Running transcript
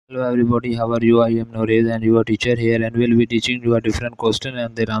Hello everybody, how are you? I am Norez and your teacher here and will be teaching you a different question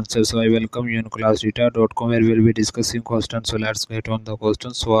and their answers. So I welcome you in classdata.com where we'll be discussing questions. So let's get on the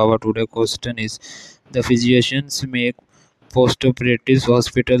questions. So our today question is, the physicians make postoperative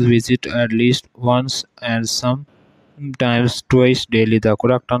hospitals visit at least once and sometimes twice daily. The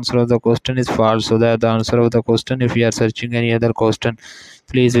correct answer of the question is false. So that the answer of the question, if you are searching any other question,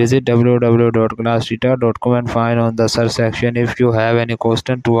 please visit www.classdata.com and find on the search section. If you have any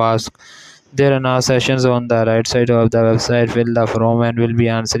question to ask, there are now sessions on the right side of the website. Fill the form and will be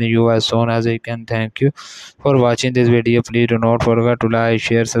answering you as soon as I can. Thank you for watching this video. Please do not forget to like,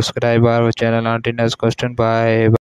 share, subscribe our channel. Until next question, bye.